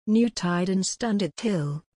nu tiden standet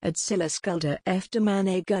till, at silla skulder efter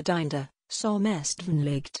man gudinda, som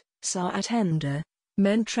estvanligt, sa attender,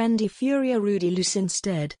 men trendy furia rudi lus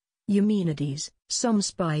instead, Eumenides, som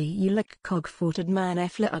spy ulik kogforted man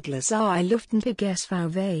effler uglas I luften piges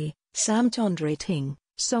vv, samt ting,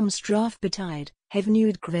 som strafbetide, have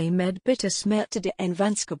nude grey med bitter smertede en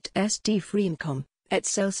vanskupt st fremkom, et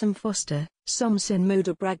selsum foster, som sin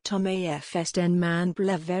moder bragtom af est en man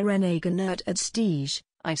blever en egenert at stige,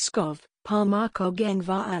 I skov, parmarkog eng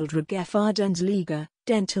var aldrig erfardens liga,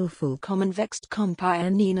 den tilful common vext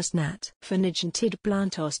compionenes nat. Fornigentid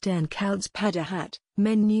blantos den kalds padderhat,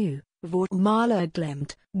 men nu, vort maler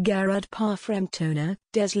glemt, garad par fremtona,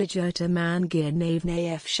 deslegerter man gear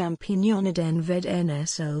nave f champignon den ved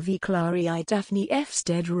nslv clarii daphne f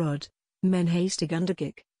sted rod, men hastig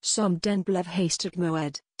undergig, som den blev hastig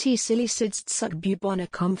moed, t silly sidst suck bubona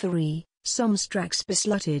comferi, som strax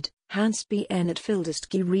beslutted, hans bn at fildest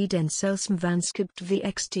gereden selsum vanskupt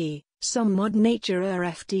vxt, som mod nature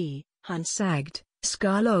rfd, han sagd,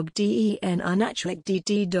 skarlog den unnatural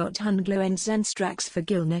dd. Hungloen strax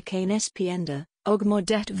vergilnek en spiender, og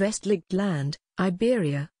modet vestligt land,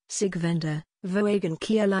 Iberia, Sigvender, voegen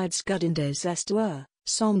kierleid skudindes estuer,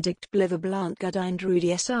 som dict bliver blant gudind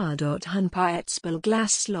rudiesar. Han pietspel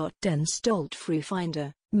glas slot den stolt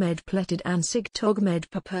frufinder, med pletted ansig tog med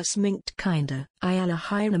papers minkt kinder, alla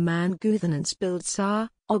hyra man guthenens bild sar,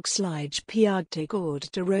 og slide piagtig ord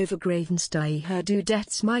de rovergravenstij her du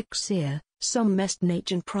det smike seer, som mest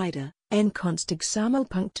nation prider, en konstig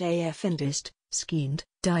sammelpunkt af indist, skiend,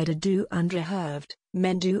 dider du andre herved,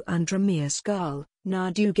 men du andre meer skal, na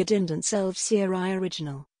du gedindent self seer I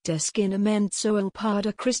original, der skin amend soel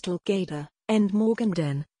parder crystal gader, end morgen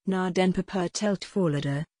den, na den paper telt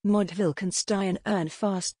forleder, mod vilkenstein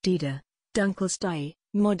fast dider, dunkelstij,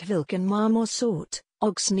 mod vilken marmor sort,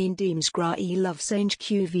 og sneen deems gra love sange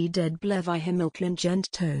qv dead blev I himmelklen gent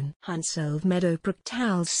tone. Hanselv meadow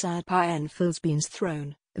proctals sad pien filsbeens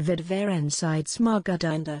throne, ved verenside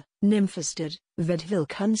smargudunder, nymphested, ved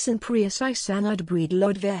vilkunsen prius I sanad breed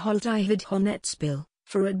lodver holt I vid honetspil,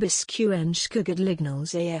 for at bisquen skugged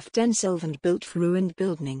lignals af den selvend built fruend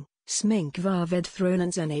buildning, smink var ved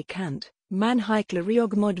thronens en kant. Man heikler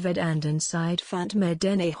og mod ved anden side fant med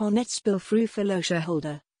denne honetspil fru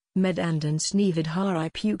fellowshareholder. Med anden snevid har I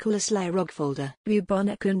puculus lyrogfolder.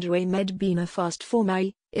 Bubonekundre med bina fast for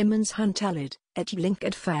mig, immens huntalid, et link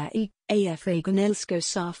at fai, af egen elsko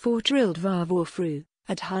sa fortrilled var vor fru,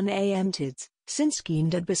 at han amtids,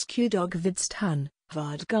 sinskind at beskudog vidst han,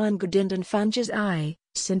 vad gan godinden fanges I,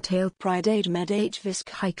 sintail pridade med visk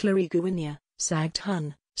heikleri guinia, sagt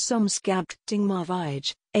han. Som skabting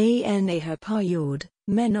marvige, ana her period,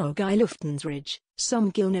 men og I luftensridge,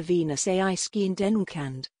 som gilne Venus I skien den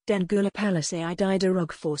ukand, den gulle palace I dider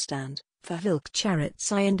og forstand, for vilk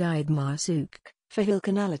chariots I and Idmar suk, for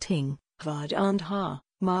vilken allating, vad and har,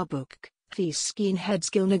 marbuk, vis skien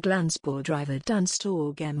headsgilne glansbor driver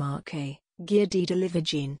dunstorg mrk, gear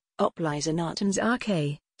livigine, uplysen artens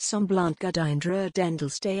rk, som blant gudindra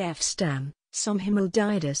dendelste f stam. Som himmel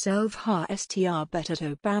dider self har str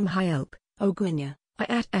better bam help, ogwinia, I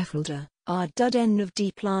at effelder, duden of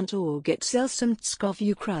d plant or get selsumt skov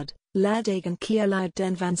ukrud, lad egen kierleid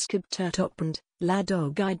den vanskub turtoprand, lad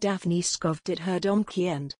og I daphne skov dit herdom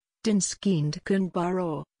kiend, den skiend kun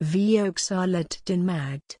baror, viog sarlet den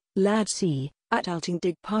magd, lad see, at alting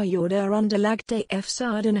dig parjorder underlag de f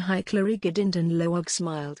sarden heikleriggedinden loog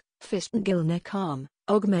smiled, fisten gilne calm,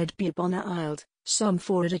 og med bubonna ild. Som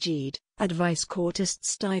foragid, advice kortest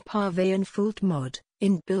sti parvejen fullt mod,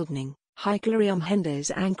 in building, heiklerium hendes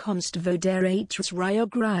ankomst vo der atres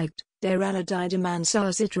ryog rigt, der alladide man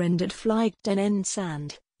sars it rendet flygt den en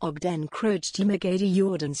sand, og den krogst megade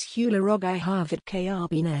jordens hulerog I harvet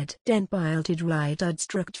karbined. Den beilted rydud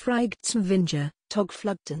strukt frigt vinger, tog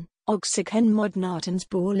flugten, og sig hen mod nartens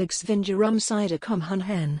borligs vinger sider kom han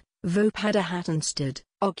hen. Vo padderhattensted,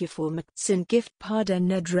 og format sin gift parden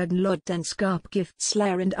nedregen lod den skarp gift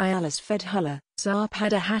slarend I alles fed huller, sar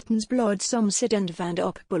padderhattens blod som sidend vand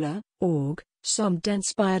op buller, og, som den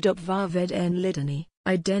spired op var ved en lidani,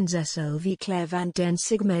 I dens slv clair van den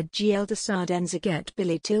sigmed gelde sar den ziget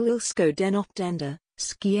billy til ilsko den opdender,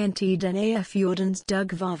 skienti den af jordens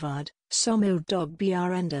dug varvard, som il dog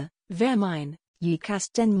brender, vermine, ye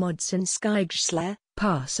cast den mod sin skygslær.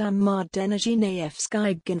 Sam mod den af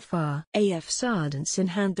skygen far. Af sarden sin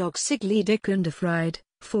handog sigli de kunde fried,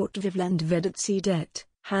 fort vivland vedet sidet,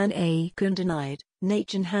 han kunde neid,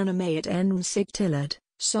 nagen han med en sig tillad,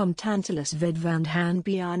 som tantalus vedvand han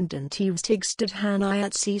beyanden tivstigsted han I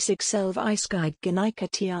at sig selv I skygen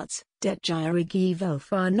ikatiats, det gyrigi vel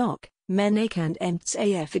far nok, men ik and emts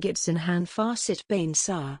af gitsen han farsit bane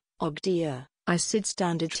sa, og dier, I sit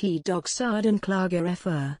standard t dog sarden klager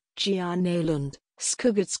fr, gia Nederland,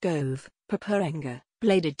 skugget skove, paperenga,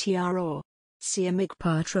 bladed tro. Sier mig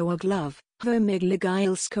patro og love, ho mig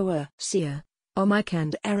ligail skoer, sier, om ik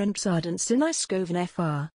and errant sarden sin I skoven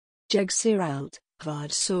fr. Jeg siralt,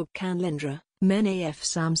 vard sog kan lindra, men af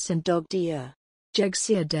samsen dog dier. Jeg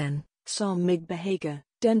sier den, som mig behager,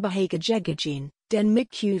 den behager jegagin, den mig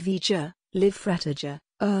qvija, liv fratager,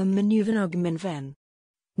 menuven og min ven.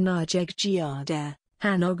 Na jeg giarder,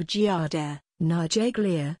 han og giarder, na jeg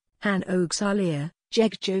lir, han og salir,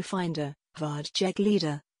 jeg jo finder, vard jeg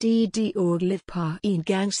lider, dd og liv par en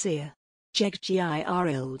gang ser. Jeg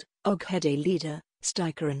gild, og hede lider,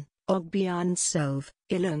 stikeren, og bjørn selv,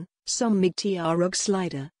 illen, som mig tiar og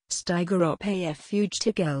slider, stiger op af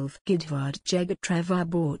fugitiv gidvard jeg travar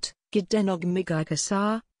bort, gid den og mig ikke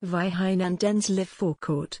sar, vi heinen dens liv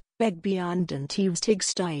forkort, beg bjørn den tivstig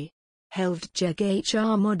steg. Helvd jeg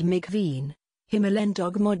hr mod mig vin, himmelen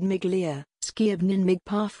og mod mig lir, skibnen mig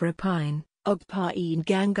par fra pine, og par en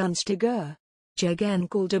gang gunstiger. Jeg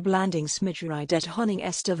engolde blandingsmidride at honning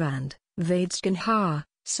estervand, vedsken har,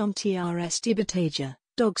 som trs dibetager,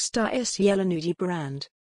 dog stas jellenudi brand.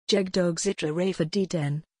 Jeg dog zitra rafer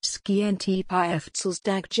den, skien par eftels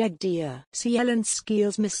dag jeg dier. Sielen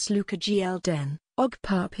skills misluka gl den, og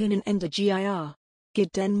par pinnen ender gir. Gid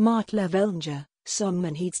den martler velnger, som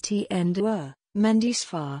man heeds ender, mandis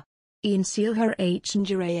far. En seal her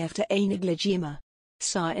hnger efter enige gima.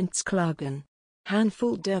 Science klagen. Han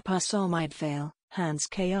fuldt der par som fail, hans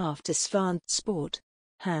after svant sport.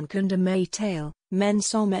 Han kunde mig tail, men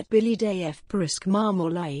som et billig af brisk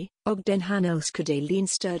marmolei, og den han elskede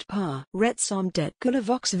linsted par. Ret som det kunne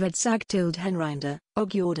vokse ved sagtild henrinder,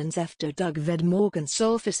 og jordens efter dug ved morgen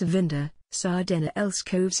solfis vinder, så denne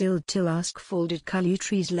elskovsild til askfoldet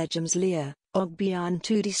kalutris legems lir, og bjørn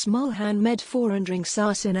to de small han med forundring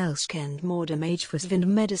sa sin elskend mordem age forsvind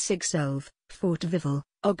med sig selv, fort vivel,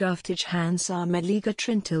 og aftig han sa med liga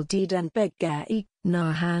trintil de den begge I,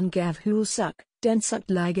 når han gav hulsuk. Den sukt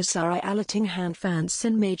liger sig allating han fandt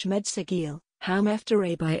sin mage med sigil, ham efter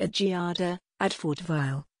a by at giarda, at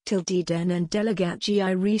fortvile, til de den en delegat gi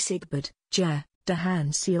resigbed, ja, de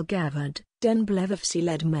han seal gavad, den blev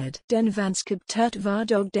afsiled med, den vanskab turt var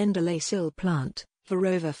dog den de sil plant,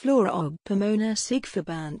 verover flora og pomona sig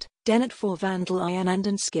verband, den at for vandal ian and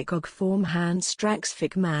en skik og form han strax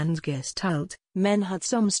fik mans gestalt, men had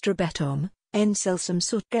som strabetom, en selsum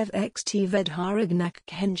sutgev xt ved harignak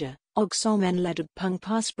khenja. Og som en ledud pung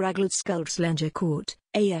pas bragled skuldslenger kort,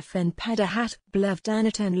 afn padahat blev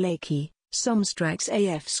daneten lakey, som strax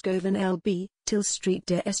af skoven lb, til street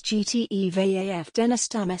der sgtev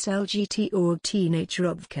denestam slgt og teenage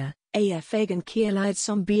robka, af egen kierleid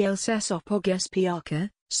som bls op og spiaka,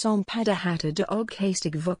 som padahatte og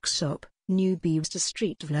hastig vox op, new beeves de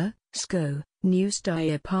street vler, sko, new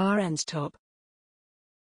stye par ens top,